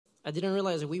I didn't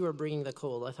realize that we were bringing the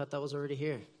cold. I thought that was already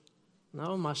here.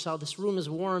 No, mashallah, this room is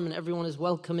warm and everyone is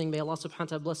welcoming. May Allah subhanahu wa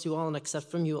ta'ala bless you all and accept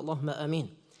from you. Allahumma ameen.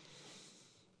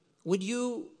 Would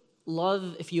you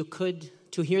love, if you could,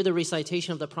 to hear the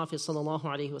recitation of the Prophet sallallahu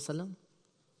alaihi wasallam?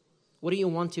 What do you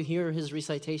want to hear his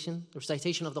recitation? The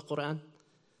recitation of the Quran?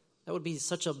 That would be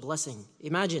such a blessing.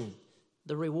 Imagine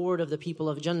the reward of the people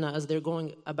of Jannah as they're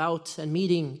going about and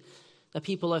meeting the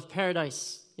people of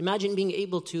paradise. Imagine being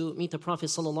able to meet the Prophet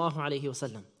sallallahu alaihi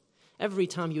wasallam. Every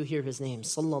time you hear his name,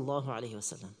 sallallahu alaihi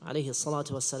wasallam, alayhi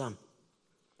salatu wassalam.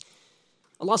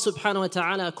 Allah subhanahu wa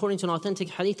ta'ala, according to an authentic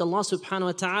hadith, Allah subhanahu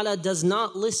wa ta'ala does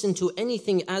not listen to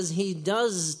anything as he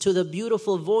does to the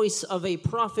beautiful voice of a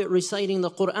prophet reciting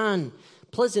the Quran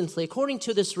pleasantly. According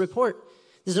to this report,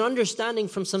 there's an understanding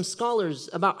from some scholars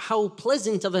about how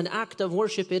pleasant of an act of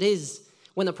worship it is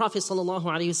when the Prophet sallallahu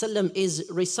alaihi wasallam is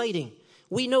reciting.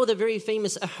 We know the very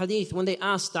famous ahadith when they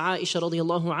asked Aisha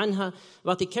radiallahu anha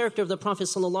about the character of the Prophet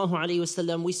sallallahu alaihi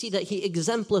wasallam. We see that he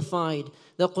exemplified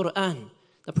the Quran.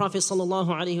 The Prophet sallallahu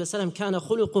alaihi wasallam, kana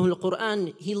khuluquhu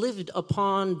al-Quran. He lived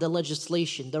upon the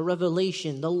legislation, the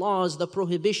revelation, the laws, the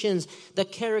prohibitions, the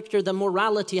character, the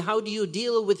morality. How do you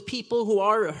deal with people who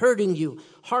are hurting you,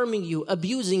 harming you,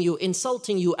 abusing you,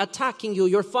 insulting you, attacking you,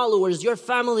 your followers, your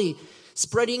family,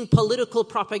 spreading political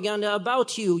propaganda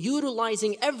about you,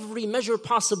 utilizing every measure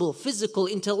possible, physical,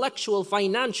 intellectual,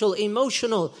 financial,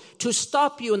 emotional, to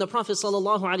stop you. And the Prophet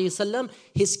ﷺ,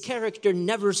 his character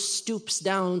never stoops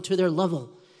down to their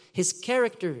level. His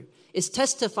character is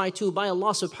testified to by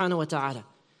Allah subhanahu wa ta'ala.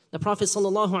 The Prophet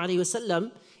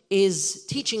ﷺ is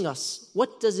teaching us,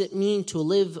 what does it mean to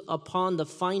live upon the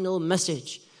final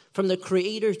message from the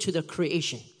Creator to the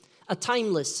creation? A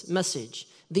timeless message.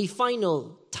 The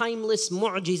final, timeless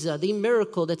mu'jiza, the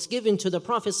miracle that's given to the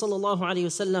Prophet sallallahu alaihi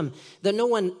wasallam that no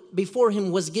one before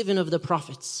him was given of the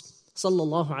prophets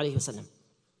sallallahu alaihi wasallam.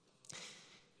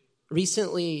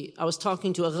 Recently, I was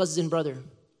talking to a Ghazan brother.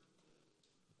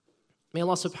 May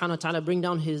Allah subhanahu wa ta'ala bring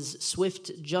down his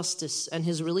swift justice and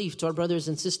his relief to our brothers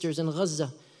and sisters in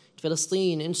Gaza,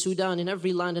 Palestine, in Sudan, in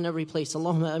every land and every place.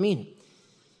 Allahumma ameen.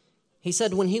 He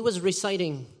said when he was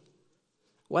reciting,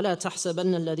 وَلَا تَحْسَبَنَّ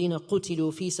الَّذِينَ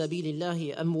قُتِلُوا فِي سَبِيلِ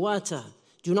اللَّهِ أَمْوَاتًا.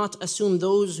 Do not assume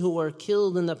those who were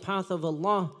killed in the path of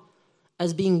Allah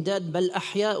as being dead. بَلْ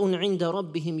أَحْيَاءٌ عِنْدَ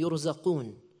رَبِّهِمْ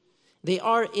يُرْزَقُونَ. They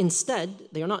are instead,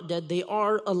 they are not dead, they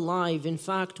are alive, in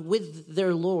fact, with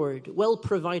their Lord, well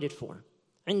provided for.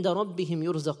 عِنْدَ رَبِّهِمْ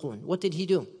يُرْزَقُونَ. What did he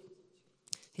do?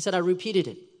 He said, I repeated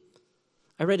it.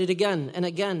 I read it again and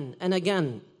again and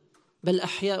again. بَلْ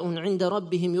أَحْيَاءٌ عِنْدَ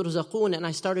رَبِّهِمْ يُرْزَقُونَ. And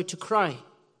I started to cry.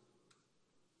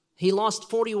 He lost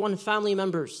 41 family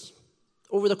members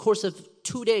over the course of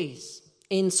 2 days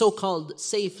in so-called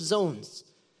safe zones.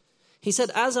 He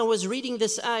said, as I was reading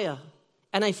this ayah,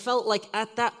 and I felt like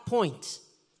at that point,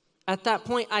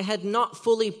 I had not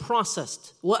fully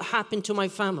processed what happened to my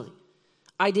family.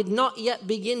 I did not yet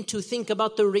begin to think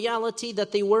about the reality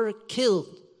that they were killed.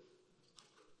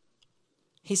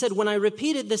 He said, when I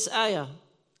repeated this ayah,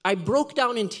 I broke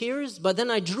down in tears, but then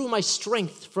I drew my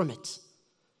strength from it.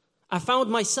 I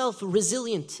found myself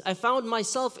resilient. I found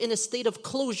myself in a state of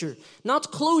closure.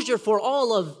 Not closure for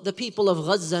all of the people of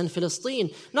Gaza and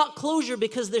Palestine. Not closure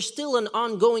because there's still an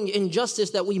ongoing injustice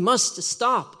that we must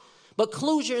stop. But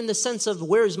closure in the sense of,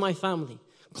 where's my family?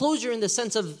 Closure in the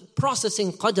sense of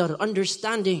processing qadr,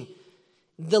 understanding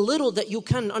the little that you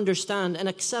can understand and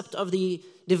accept of the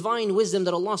divine wisdom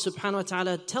that Allah subhanahu wa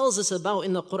ta'ala tells us about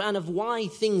in the Quran of why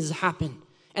things happen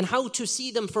and how to see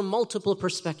them from multiple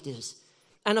perspectives.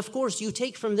 And of course, you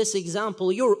take from this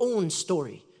example your own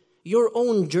story, your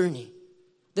own journey.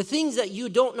 The things that you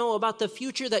don't know about the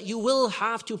future that you will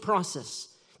have to process,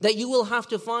 that you will have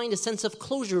to find a sense of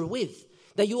closure with,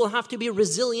 that you will have to be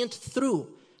resilient through.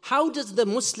 How does the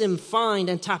Muslim find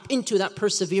and tap into that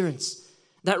perseverance,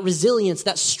 that resilience,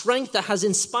 that strength that has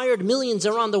inspired millions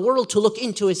around the world to look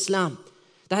into Islam,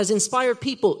 that has inspired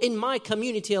people in my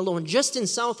community alone, just in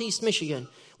Southeast Michigan?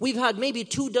 We've had maybe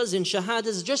 24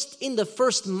 shahadas just in the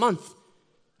first month.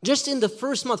 Just in the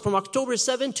first month, from October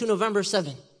 7 to November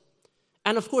 7.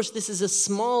 And of course, this is a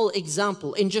small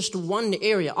example in just one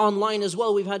area. Online as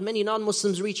well, we've had many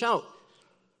non-Muslims reach out,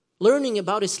 learning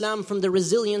about Islam from the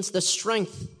resilience, the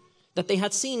strength that they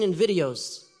had seen in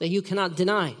videos that you cannot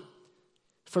deny.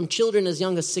 From children as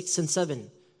young as 6 and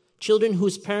 7. Children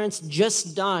whose parents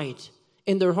just died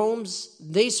in their homes.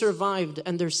 They survived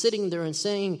and they're sitting there and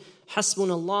saying,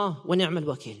 Hasbunallah wa ni'mal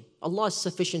wakil. Allah is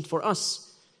sufficient for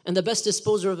us and the best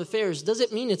disposer of affairs. Does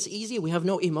it mean it's easy? We have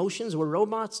no emotions, we're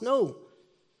robots? No.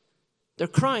 They're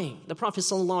crying. The Prophet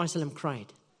ﷺ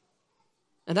cried.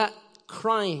 And that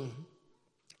crying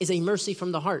is a mercy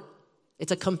from the heart.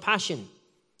 It's a compassion.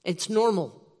 It's normal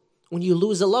when you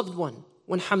lose a loved one,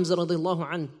 when Hamza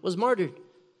radiallahu anh was martyred.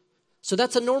 So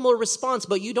that's a normal response,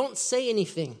 but you don't say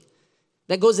anything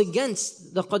that goes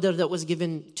against the qadr that was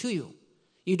given to you.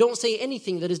 You don't say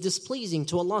anything that is displeasing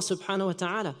to Allah subhanahu wa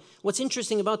ta'ala. What's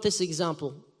interesting about this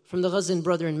example from the Ghazan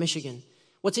brother in Michigan,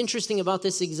 what's interesting about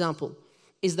this example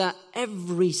is that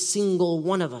every single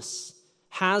one of us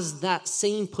has that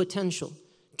same potential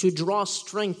to draw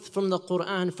strength from the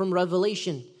Quran, from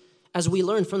revelation, as we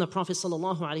learned from the Prophet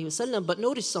sallallahu alaihi wasallam. But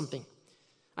notice something.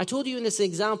 I told you in this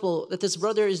example that this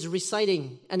brother is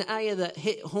reciting an ayah that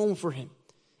hit home for him.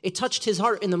 It touched his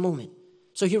heart in the moment.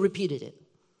 So he repeated it.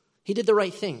 He did the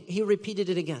right thing. He repeated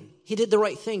it again. He did the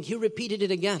right thing. He repeated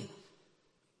it again.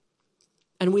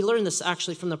 And we learned this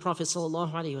actually from the Prophet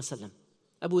sallallahu alaihi wasallam.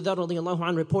 Abu Dharr radiallahu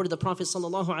anhu reported the Prophet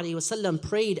sallallahu alaihi wasallam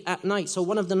prayed at night. So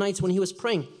one of the nights when he was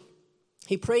praying,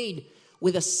 he prayed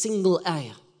with a single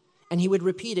ayah. And he would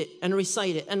repeat it and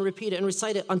recite it and repeat it and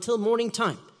recite it until morning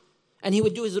time. And he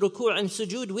would do his ruku' and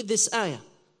sujood with this ayah.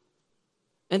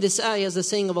 And this ayah is the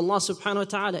saying of Allah subhanahu wa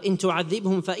ta'ala, إِن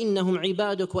تُعَذِّبْهُمْ فَإِنَّهُمْ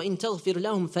عِبَادُكَ وَإِن تَغْفِرْ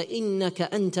لَهُمْ فَإِنَّكَ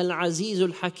أَنْتَ الْعَزِيزُ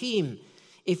الْحَكِيمُ.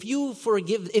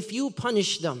 If you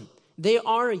punish them, they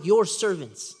are your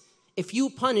servants. If you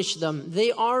punish them,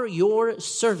 they are your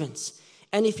servants.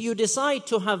 And if you decide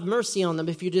to have mercy on them,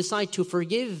 if you decide to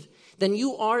forgive, then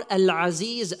you are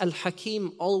Al-Aziz,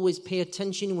 Al-Hakim. Always pay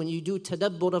attention when you do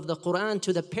tadabbur of the Quran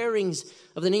to the pairings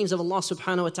of the names of Allah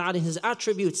subhanahu wa ta'ala and His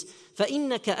attributes.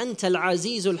 فَإِنَّكَ أَنْتَ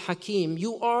الْعَزِيزُ الْحَكِيمُ.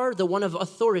 You are the one of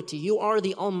authority. You are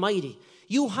the Almighty.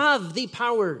 You have the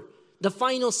power, the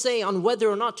final say on whether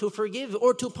or not to forgive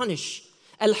or to punish.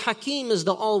 Al-Hakim is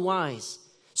the all-wise.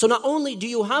 So not only do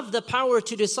you have the power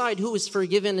to decide who is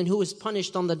forgiven and who is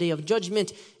punished on the day of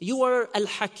judgment, you are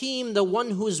Al-Hakim, the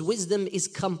one whose wisdom is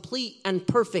complete and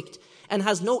perfect and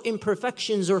has no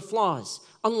imperfections or flaws.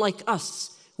 Unlike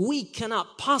us, we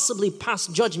cannot possibly pass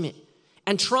judgment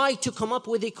and try to come up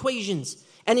with equations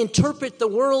and interpret the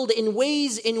world in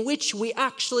ways in which we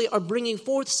actually are bringing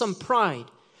forth some pride.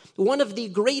 One of the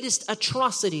greatest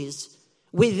atrocities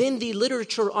within the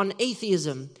literature on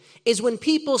atheism is when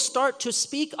people start to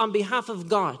speak on behalf of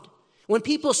God. When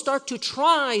people start to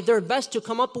try their best to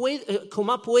come up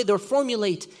with or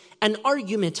formulate an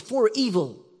argument for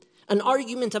evil, an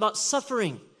argument about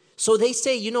suffering. So they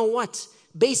say, you know what?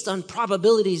 Based on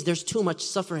probabilities, there's too much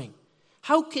suffering.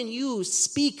 How can you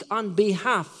speak on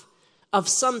behalf of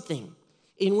something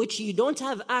in which you don't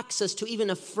have access to even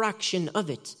a fraction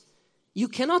of it? You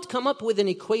cannot come up with an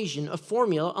equation, a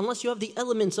formula, unless you have the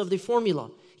elements of the formula.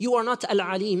 You are not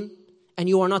Al-Alim and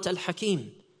you are not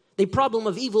Al-Hakim. The problem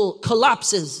of evil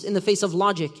collapses in the face of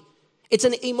logic. It's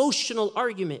an emotional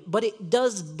argument, but it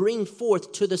does bring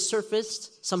forth to the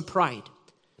surface some pride.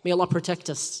 May Allah protect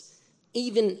us.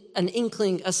 Even an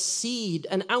inkling, a seed,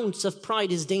 an ounce of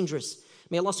pride is dangerous.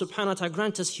 May Allah subhanahu wa ta'ala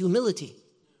grant us humility.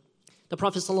 The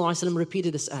Prophet ﷺ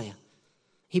repeated this ayah.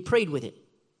 He prayed with it.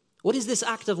 What is this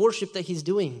act of worship that he's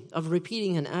doing, of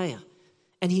repeating an ayah?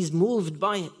 And he's moved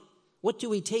by it. What do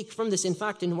we take from this? In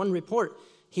fact, in one report,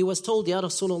 he was told, Ya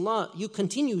Rasulullah, you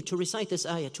continue to recite this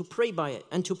ayah, to pray by it,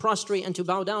 and to prostrate and to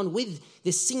bow down with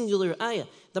this singular ayah.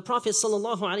 The Prophet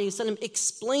ﷺ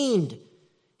explained.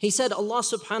 He said, Allah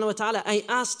subhanahu wa ta'ala, I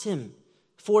asked him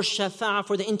for shafa'ah,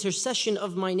 for the intercession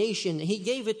of my nation. He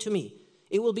gave it to me.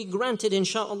 It will be granted,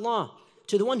 insha'Allah,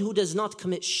 to the one who does not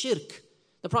commit shirk.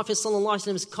 The Prophet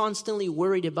ﷺ is constantly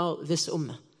worried about this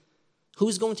ummah.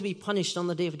 Who's going to be punished on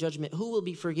the day of judgment? Who will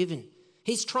be forgiven?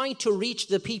 He's trying to reach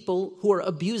the people who are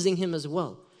abusing him as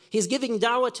well. He's giving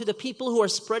da'wah to the people who are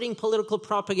spreading political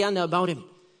propaganda about him.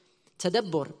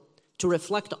 Tadabbur, to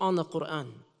reflect on the Quran,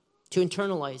 to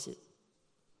internalize it,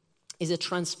 is a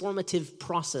transformative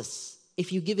process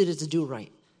if you give it its due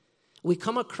right. We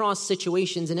come across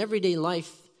situations in everyday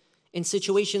life, in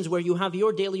situations where you have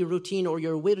your daily routine or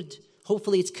your wird.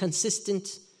 Hopefully it's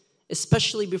consistent.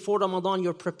 Especially before Ramadan,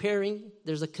 you're preparing.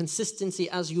 There's a consistency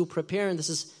as you prepare, and this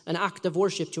is an act of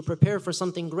worship to prepare for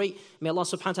something great. May Allah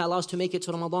subhanahu wa ta'ala allow us to make it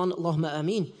to Ramadan. Allahumma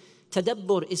ameen.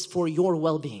 Tadabbur is for your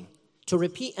well-being. To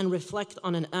repeat and reflect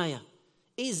on an ayah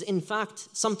is in fact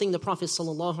something the Prophet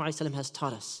sallallahu alaihi wasallam has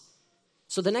taught us.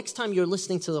 So the next time you're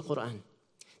listening to the Quran,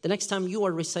 the next time you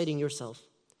are reciting yourself,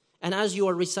 and as you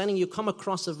are reciting, you come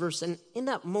across a verse, and in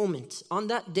that moment, on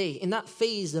that day, in that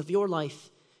phase of your life,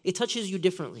 it touches you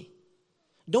differently.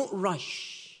 Don't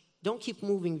rush. Don't keep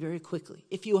moving very quickly.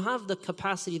 If you have the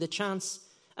capacity, the chance,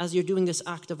 as you're doing this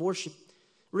act of worship,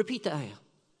 repeat the ayah.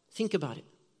 Think about it.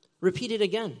 Repeat it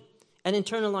again and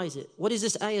internalize it. What is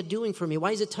this ayah doing for me?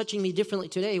 Why is it touching me differently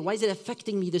today? Why is it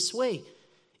affecting me this way?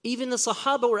 Even the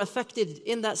Sahaba were affected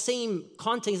in that same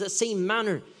context, that same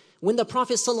manner. When the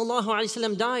Prophet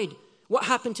ﷺ died, what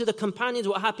happened to the companions?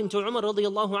 What happened to Umar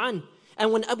radiallahu anh?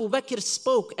 And when Abu Bakr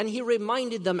spoke and he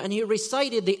reminded them and he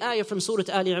recited the ayah from Surah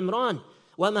Ali Imran,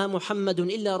 وَمَا مُحَمَّدٌ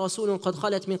إِلَّا رَسُولٌ قَدْ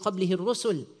خَلَتْ مِنْ قَبْلِهِ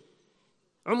الرُّسُلُ.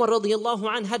 Umar radiallahu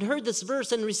anh had heard this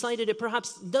verse and recited it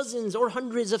perhaps dozens or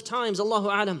hundreds of times, Allahu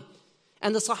Alam.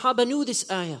 And the Sahaba knew this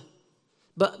ayah.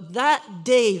 But that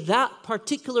day, that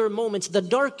particular moment, the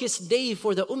darkest day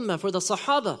for the Ummah, for the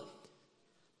Sahaba,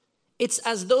 it's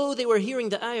as though they were hearing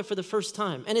the ayah for the first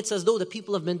time. And it's as though the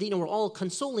people of Medina were all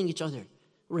consoling each other,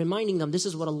 reminding them this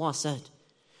is what Allah said.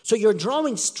 So you're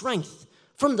drawing strength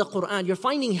from the Quran. You're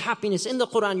finding happiness in the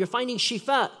Quran. You're finding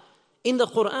shifa in the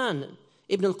Quran.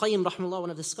 Ibn al-Qayyim, rahimahullah, one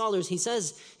of the scholars, he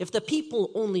says, if the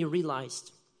people only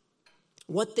realized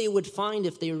what they would find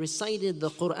if they recited the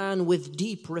Quran with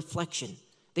deep reflection,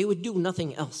 they would do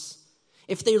nothing else.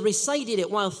 If they recited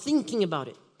it while thinking about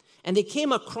it, and they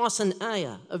came across an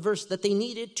ayah, a verse that they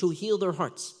needed to heal their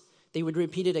hearts, they would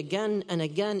repeat it again and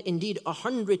again, indeed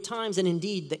 100 times, and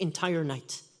indeed the entire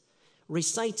night.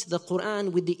 Recite the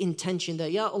Quran with the intention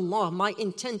that, Ya Allah, my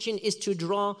intention is to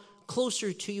draw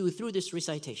closer to you through this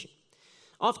recitation.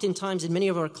 Oftentimes in many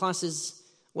of our classes,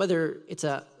 whether it's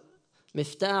a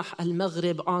Miftah,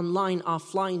 Al-Maghrib, online,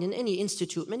 offline, in any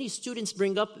institute, many students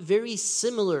bring up very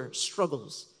similar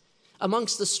struggles.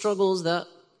 Amongst the struggles that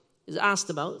is asked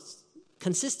about,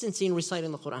 consistency in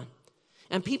reciting the Quran.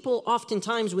 And people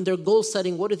oftentimes when they're goal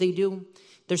setting, what do?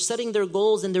 They're setting their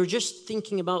goals and they're just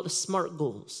thinking about the SMART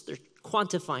goals. They're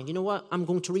quantifying, you know what, I'm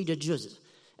going to read a juz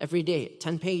every day,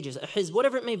 10 pages, a hizb,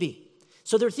 whatever it may be.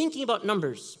 So they're thinking about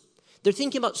numbers. They're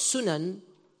thinking about sunan,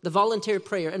 the voluntary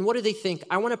prayer. And what do they think?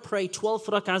 I want to pray 12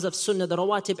 rak'ahs of sunnah, the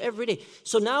rawatib, every day.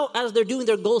 So now as they're doing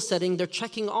their goal setting, they're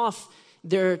checking off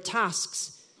their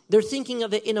tasks. They're thinking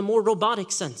of it in a more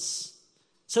robotic sense.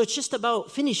 So it's just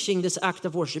about finishing this act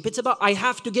of worship. It's about, I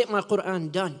have to get my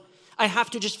Quran done. I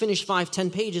have to just finish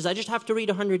 5-10 pages. I just have to read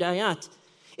 100 ayat.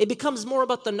 It becomes more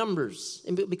about the numbers.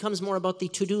 It becomes more about the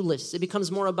to-do list. It becomes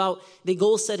more about the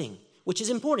goal setting, which is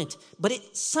important. But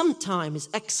it sometimes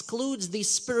excludes the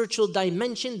spiritual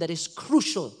dimension that is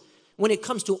crucial when it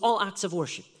comes to all acts of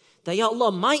worship. That, Ya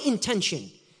Allah, my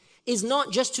intention is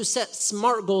not just to set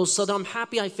SMART goals so that I'm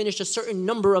happy I finished a certain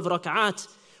number of rak'at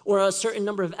or a certain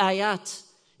number of ayat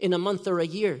in a month or a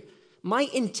year. My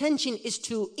intention is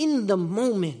to, in the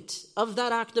moment of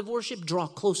that act of worship, draw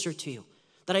closer to you.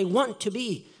 That I want to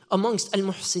be amongst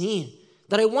al-muhsineen.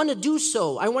 That I want to do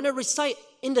so. I want to recite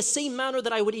in the same manner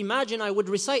that I would imagine I would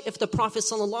recite if the Prophet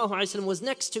ﷺ was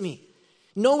next to me.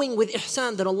 Knowing with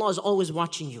ihsan that Allah is always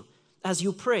watching you. As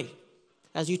you pray,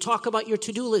 as you talk about your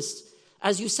to-do list,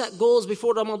 as you set goals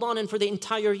before Ramadan and for the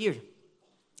entire year.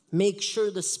 Make sure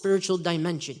the spiritual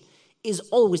dimension is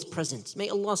always present. May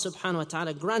Allah subhanahu wa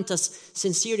ta'ala grant us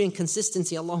sincerity and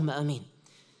consistency. Allahumma ameen.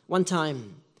 One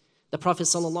time, the Prophet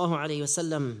sallallahu alayhi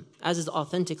wasallam, as is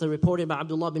authentically reported by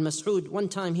Abdullah bin Mas'ud, one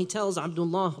time he tells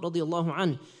Abdullah radiallahu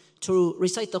anh to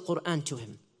recite the Quran to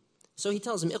him. So he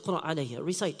tells him, Iqra alayya,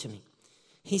 recite to me.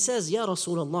 He says, Ya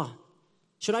Rasulullah,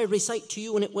 should I recite to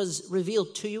you when it was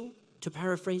revealed to you? To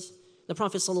paraphrase, the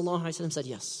Prophet sallallahu alayhi wasallam said,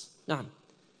 yes. Naam.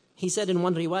 He said in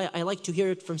one riwayah, I like to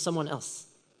hear it from someone else.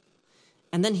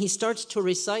 And then he starts to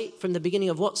recite from the beginning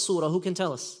of what surah? Who can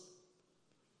tell us?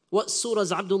 What surah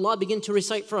does Abdullah begin to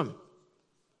recite from?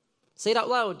 Say it out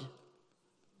loud.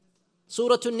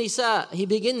 Surah An-Nisa. He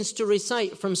begins to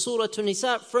recite from Surah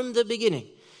An-Nisa from the beginning.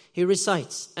 He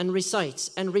recites and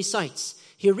recites and recites.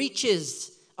 He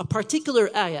reaches a particular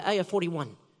ayah, ayah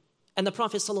 41. And the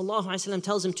Prophet ﷺ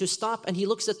tells him to stop, and he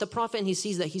looks at the Prophet and he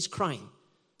sees that he's crying.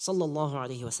 Sallallahu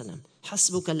alayhi wasallam.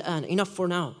 Hasbuka al-an. Enough for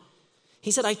now.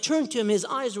 He said, I turned to him, his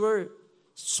eyes were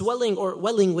swelling or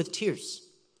welling with tears.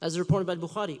 As reported by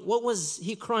Bukhari. What was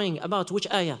he crying about? Which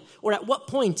ayah? Or at what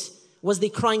point was the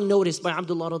crying noticed by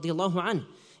Abdullah radiallahu anh?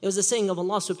 It was the saying of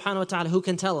Allah subhanahu wa ta'ala. Who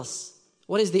can tell us?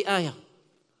 What is the ayah?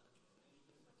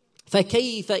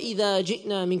 فَكَيْفَ إِذَا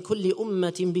جِئْنَا مِنْ كُلِّ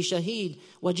أُمَّةٍ بِشَهِيدٍ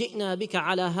وَجِئْنَا بِكَ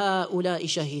عَلَى هَؤُلَاءِ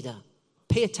شَهِيدًا.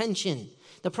 Pay attention.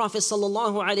 The Prophet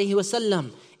sallallahu alayhi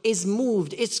wasallam is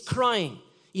moved, is crying.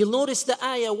 You'll notice the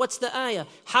ayah. What's the ayah?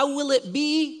 How will it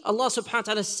be? Allah subhanahu wa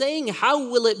ta'ala is saying, how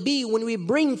will it be when we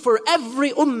bring for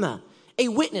every ummah a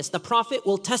witness? The Prophet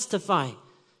will testify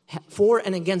for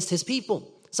and against his people.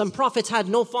 Some prophets had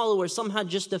no followers. Some had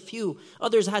just a few.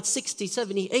 Others had 60,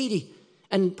 70, 80.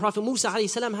 And Prophet Musa alayhi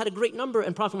salam had a great number.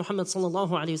 And Prophet Muhammad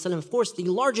sallallahu alayhi wasallam, of course, the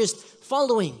largest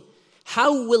following.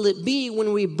 How will it be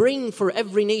when we bring for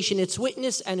every nation its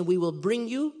witness, and we will bring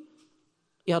you,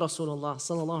 Ya Rasulullah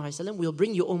sallallahu alayhi wa sallam, we'll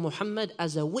bring you, O Muhammad,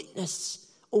 as a witness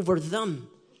over them.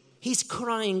 He's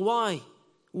crying. Why?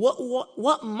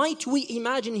 What might we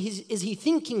imagine is he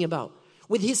thinking about?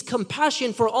 With his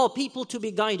compassion for all people to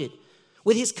be guided,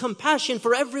 with his compassion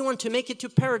for everyone to make it to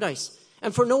paradise,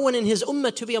 and for no one in his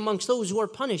ummah to be amongst those who are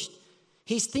punished.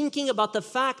 He's thinking about the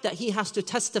fact that he has to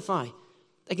testify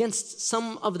against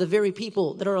some of the very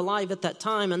people that are alive at that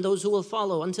time and those who will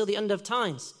follow until the end of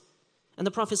times. And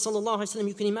the Prophet ﷺ,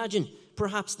 you can imagine,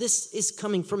 perhaps this is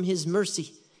coming from his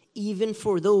mercy, even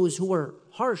for those who were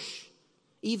harsh,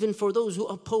 even for those who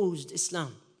opposed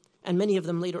Islam. And many of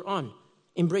them later on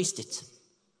embraced it.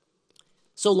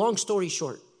 So long story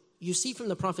short, you see from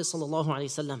the Prophet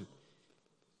ﷺ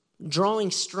drawing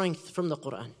strength from the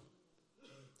Quran,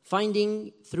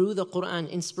 finding through the Quran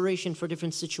inspiration for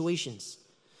different situations,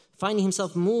 finding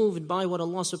himself moved by what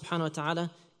Allah subhanahu wa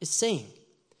ta'ala is saying.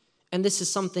 And this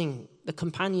is something the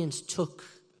companions took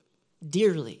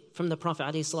dearly from the Prophet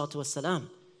ﷺ.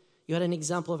 You had an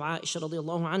example of Aisha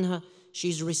radiallahu anha.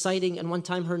 She's reciting, and one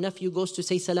time her nephew goes to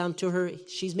say salam to her.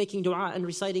 She's making dua and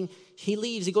reciting. He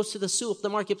leaves, he goes to the souq, the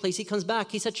marketplace. He comes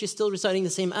back. He said she's still reciting the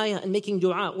same ayah and making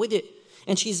dua with it.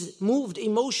 And she's moved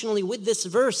emotionally with this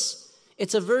verse.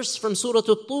 It's a verse from Surah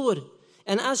At-Tur.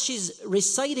 And as she's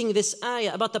reciting this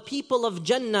ayah about the people of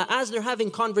Jannah, as they're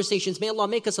having conversations, may Allah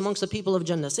make us amongst the people of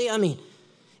Jannah. Say Ameen.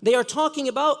 They are talking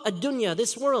about ad-dunya,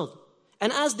 this world.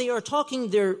 And as they are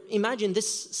talking, imagine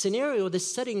this scenario,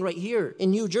 this setting right here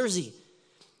in New Jersey.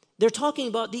 They're talking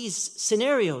about these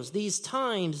scenarios, these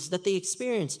times that they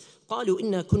experience. قَالُوا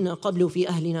إِنَّا كُنَّا قَبْلُ فِي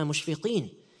أَهْلِنَا مُشْفِقِينَ.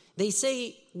 They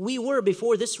say, we were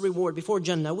before this reward, before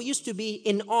Jannah, we used to be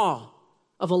in awe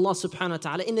of Allah subhanahu wa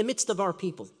ta'ala in the midst of our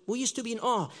people. We used to be in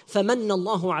awe. فَمَنَّ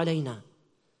اللَّهُ عَلَيْنَا.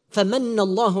 فَمَنَّ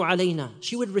اللَّهُ عَلَيْنَا.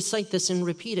 She would recite this and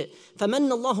repeat it. فَمَنَّ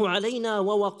اللَّهُ عَلَيْنَا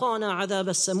وَوَقَانَا عَذَابَ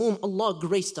السَّمُومِ. Allah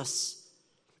graced us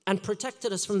and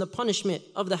protected us from the punishment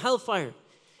of the hellfire.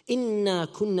 إِنَّا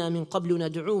كُنَّا مِن قَبْلُ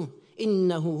نَدْعُوهُ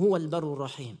إِنَّهُ هُوَ الْبَرُّ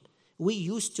الرَّحِيمُ. We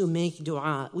used to make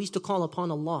dua. We used to call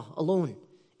upon Allah alone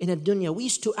in a dunya. We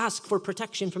used to ask for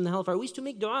protection from the hellfire. We used to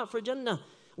make dua for Jannah.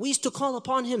 We used to call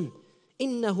upon Him.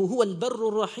 إِنَّهُ هُوَ الْبَرُّ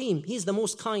الرَّحِيمُ. He is the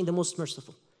most kind, the most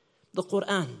merciful. The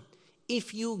Quran,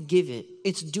 if you give it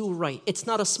its due right, it's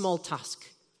not a small task.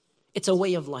 It's a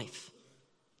way of life.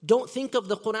 Don't think of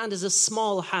the Quran as a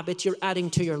small habit you're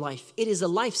adding to your life. It is a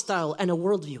lifestyle and a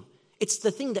worldview. It's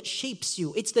the thing that shapes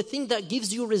you. It's the thing that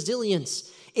gives you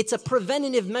resilience. It's a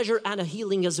preventative measure and a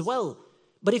healing as well.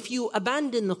 But if you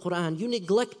abandon the Quran, you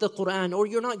neglect the Quran, or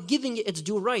you're not giving it its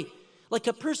due right, like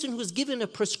a person who's given a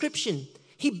prescription,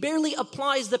 he barely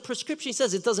applies the prescription. He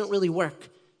says, it doesn't really work.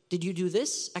 Did you do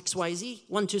this? X, Y, Z,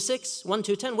 1 to 6, 1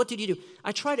 to 10. What did you do?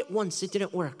 I tried it once. It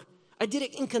didn't work. I did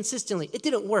it inconsistently. It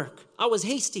didn't work. I was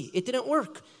hasty. It didn't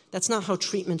work. That's not how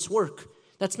treatments work.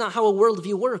 That's not how a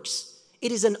worldview works.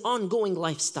 It is an ongoing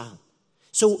lifestyle.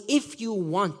 So if you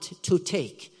want to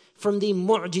take from the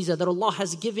mu'jiza that Allah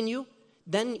has given you,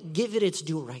 then give it its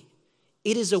due right.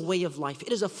 It is a way of life.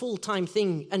 It is a full-time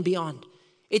thing and beyond.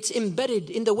 It's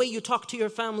embedded in the way you talk to your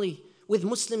family with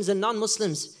Muslims and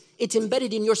non-Muslims. It's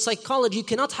embedded in your psychology. You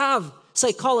cannot have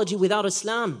psychology without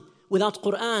Islam, without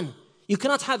Quran. You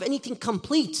cannot have anything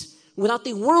complete without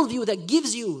the worldview that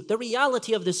gives you the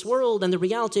reality of this world and the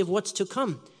reality of what's to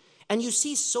come. And you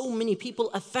see so many people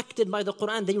affected by the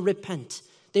Quran, they repent.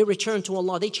 They return to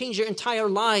Allah. They change their entire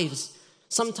lives,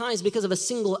 sometimes because of a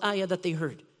single ayah that they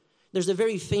heard. There's a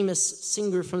very famous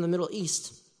singer from the Middle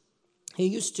East. He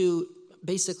used to,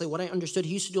 basically what I understood,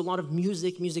 he used to do a lot of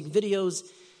music videos,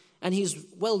 and he's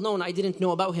well known. I didn't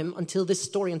know about him until this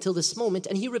story, until this moment,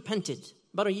 and he repented.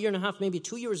 About a year and a half, maybe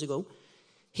 2 years ago,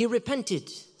 he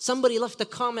repented. Somebody left a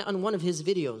comment on one of his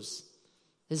videos,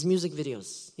 his music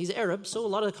videos. He's Arab, so a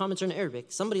lot of the comments are in Arabic.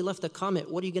 Somebody left a comment,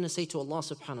 what are you going to say to Allah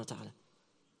subhanahu wa ta'ala?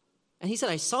 And he said,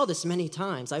 I saw this many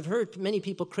times. I've heard many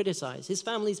people criticize. His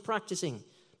family's practicing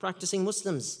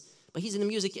Muslims, but he's in the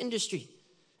music industry.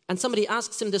 And somebody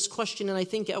asks him this question, and I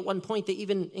think at one point they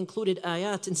even included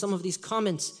ayat in some of these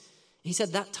comments. He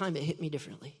said, that time it hit me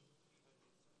differently.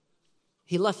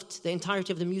 He left the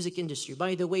entirety of the music industry.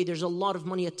 By the way, there's a lot of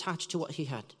money attached to what he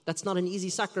had. That's not an easy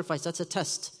sacrifice. That's a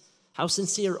test. How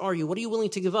sincere are you? What are you willing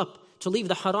to give up to leave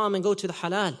the haram and go to the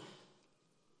halal?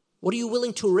 What are you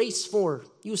willing to race for?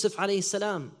 Yusuf alayhi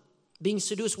salam, being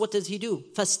seduced, what does he do?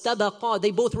 فَاسْتَبَقَا.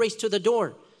 They both raced to the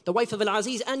door. The wife of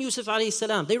Al-Aziz and Yusuf alayhi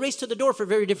salam. They raced to the door for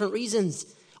very different reasons.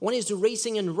 One is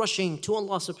racing and rushing to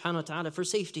Allah subhanahu wa ta'ala for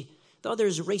safety. The other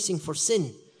is racing for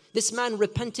sin. This man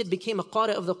repented, became a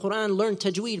qari of the Quran, learned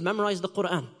tajweed, memorized the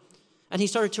Quran. And he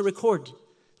started to record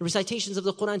the recitations of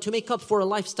the Quran to make up for a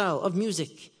lifestyle of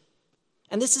music.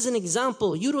 And this is an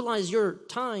example. Utilize your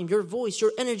time, your voice,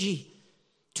 your energy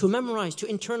to memorize, to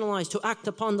internalize, to act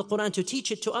upon the Quran, to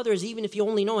teach it to others, even if you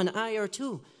only know an ayah or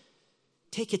two.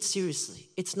 Take it seriously.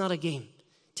 It's not a game.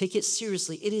 Take it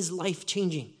seriously. It is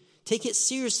life-changing. Take it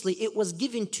seriously. It was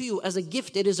given to you as a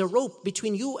gift. It is a rope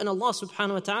between you and Allah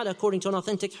subhanahu wa ta'ala, according to an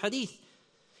authentic hadith.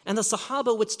 And the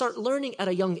Sahaba would start learning at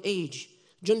a young age.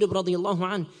 Jundub radiallahu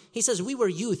anh, he says, we were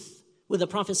youth with the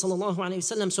Prophet sallallahu alayhi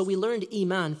wasallam, so we learned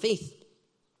iman, faith,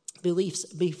 beliefs.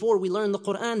 Before we learned the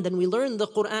Quran, then we learned the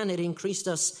Quran, it increased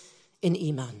us in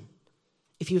iman.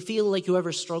 If you feel like you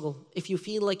ever struggle, if you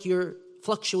feel like you're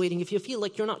fluctuating, if you feel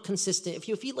like you're not consistent, if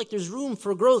you feel like there's room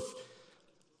for growth,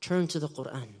 turn to the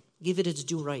Quran. Give it its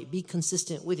due right. Be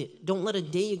consistent with it. Don't let a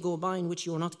day go by in which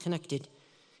you are not connected.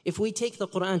 If we take the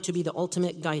Quran to be the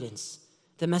ultimate guidance,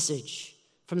 the message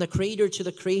from the creator to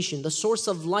the creation, the source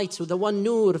of light, the one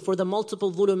nur for the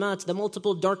multiple dhulumat, the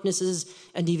multiple darknesses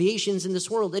and deviations in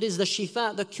this world, it is the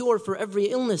shifa, the cure for every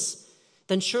illness,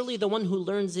 then surely the one who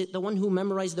learns it, the one who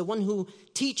memorizes, the one who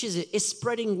teaches it is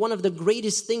spreading one of the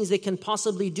greatest things they can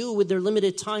possibly do with their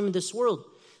limited time in this world.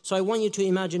 So I want you to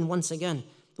imagine once again,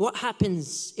 what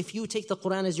happens if you take the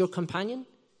Quran as your companion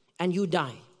and you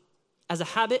die? As a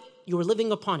habit, you are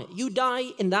living upon it. You die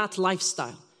in that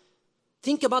lifestyle.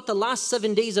 Think about the last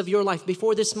 7 days of your life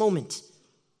before this moment.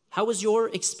 How was your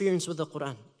experience with the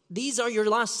Quran? These are your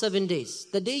last 7 days.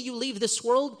 The day you leave this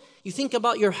world, you think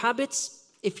about your habits.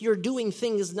 If you're doing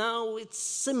things now, it's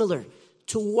similar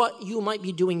to what you might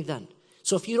be doing then.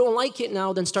 So if you don't like it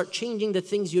now, then start changing the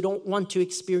things you don't want to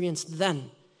experience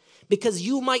then. Because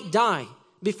you might die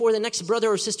before the next brother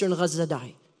or sister in Gaza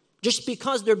die. Just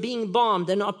because they're being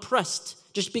bombed and oppressed.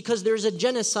 Just because there's a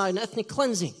genocide and ethnic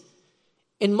cleansing.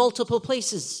 In multiple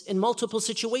places, in multiple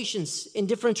situations, in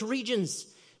different regions.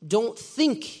 Don't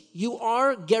think you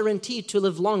are guaranteed to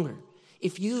live longer.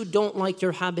 If you don't like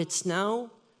your habits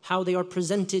now, how they are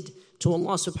presented to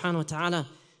Allah subhanahu wa ta'ala,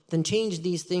 then change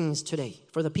these things today.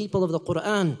 For the people of the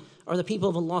Quran, or the people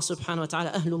of Allah subhanahu wa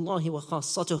ta'ala, ahlullahi wa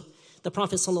khassatuh. The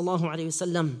Prophet sallallahu alayhi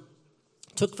wa sallam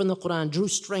took from the Quran, drew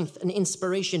strength and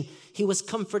inspiration. He was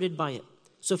comforted by it.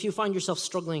 So if you find yourself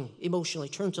struggling emotionally,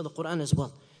 turn to the Quran as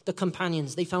well. The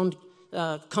companions, they found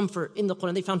comfort in the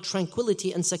Quran. They found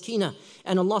tranquility and sakina.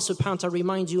 And Allah subhanahu wa ta'ala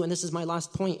reminds you, and this is my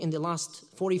last point in the last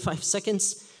 45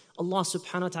 seconds, Allah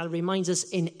subhanahu wa ta'ala reminds us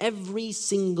in every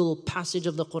single passage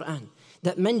of the Quran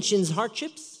that mentions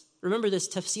hardships. Remember this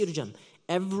tafsir jam.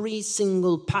 Every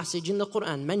single passage in the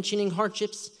Quran mentioning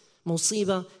hardships,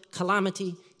 musibah,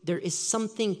 calamity, there is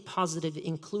something positive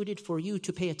included for you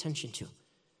to pay attention to.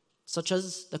 Such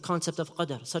as the concept of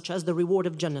qadar, such as the reward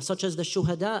of Jannah, such as the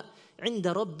shuhada, عِنْدَ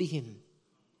رَبِّهِمْ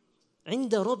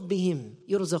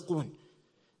يُرْزَقُونَ.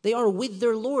 They are with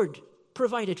their Lord,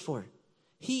 provided for.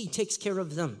 He takes care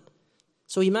of them.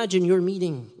 So imagine your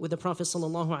meeting with the Prophet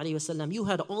ﷺ. You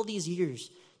had all these years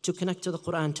to connect to the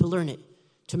Quran, to learn it,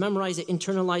 to memorize it,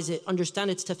 internalize it, understand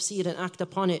its tafsir and act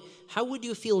upon it. How would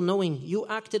you feel knowing you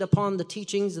acted upon the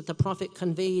teachings that the Prophet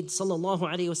conveyed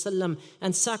ﷺ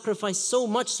and sacrificed so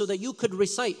much so that you could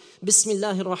recite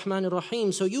Bismillahir Rahmanir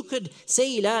Rahim, so you could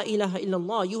say La ilaha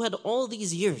illallah. You had all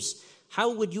these years.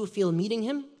 How would you feel meeting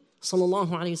him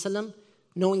ﷺ,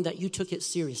 knowing that you took it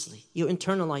seriously? You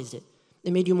internalized it.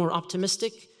 It made you more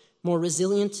optimistic, more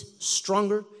resilient,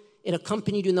 stronger. It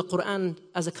accompanied you in the Quran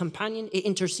as a companion. It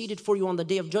interceded for you on the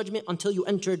day of judgment until you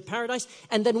entered paradise.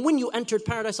 And then when you entered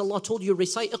paradise, Allah told you,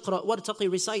 recite, iqra,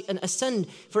 wartaqi, recite, and ascend.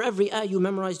 For every ayah you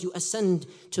memorized, you ascend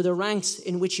to the ranks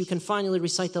in which you can finally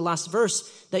recite the last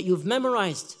verse that you've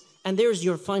memorized. And there's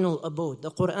your final abode.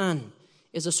 The Quran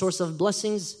is a source of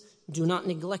blessings. Do not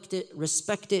neglect it,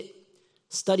 respect it,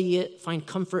 study it, find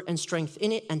comfort and strength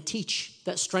in it, and teach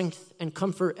that strength and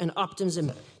comfort and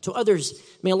optimism to others.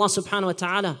 May Allah subhanahu wa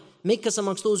ta'ala make us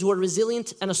amongst those who are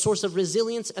resilient and a source of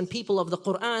resilience and people of the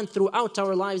Quran throughout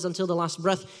our lives until the last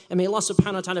breath. And may Allah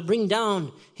subhanahu wa ta'ala bring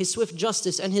down His swift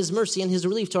justice and His mercy and His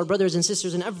relief to our brothers and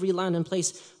sisters in every land and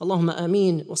place. Allahumma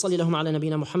ameen. Wa sallallahu ala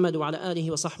nabina Muhammad wa ala alihi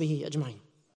wa sahbihi ajma'in.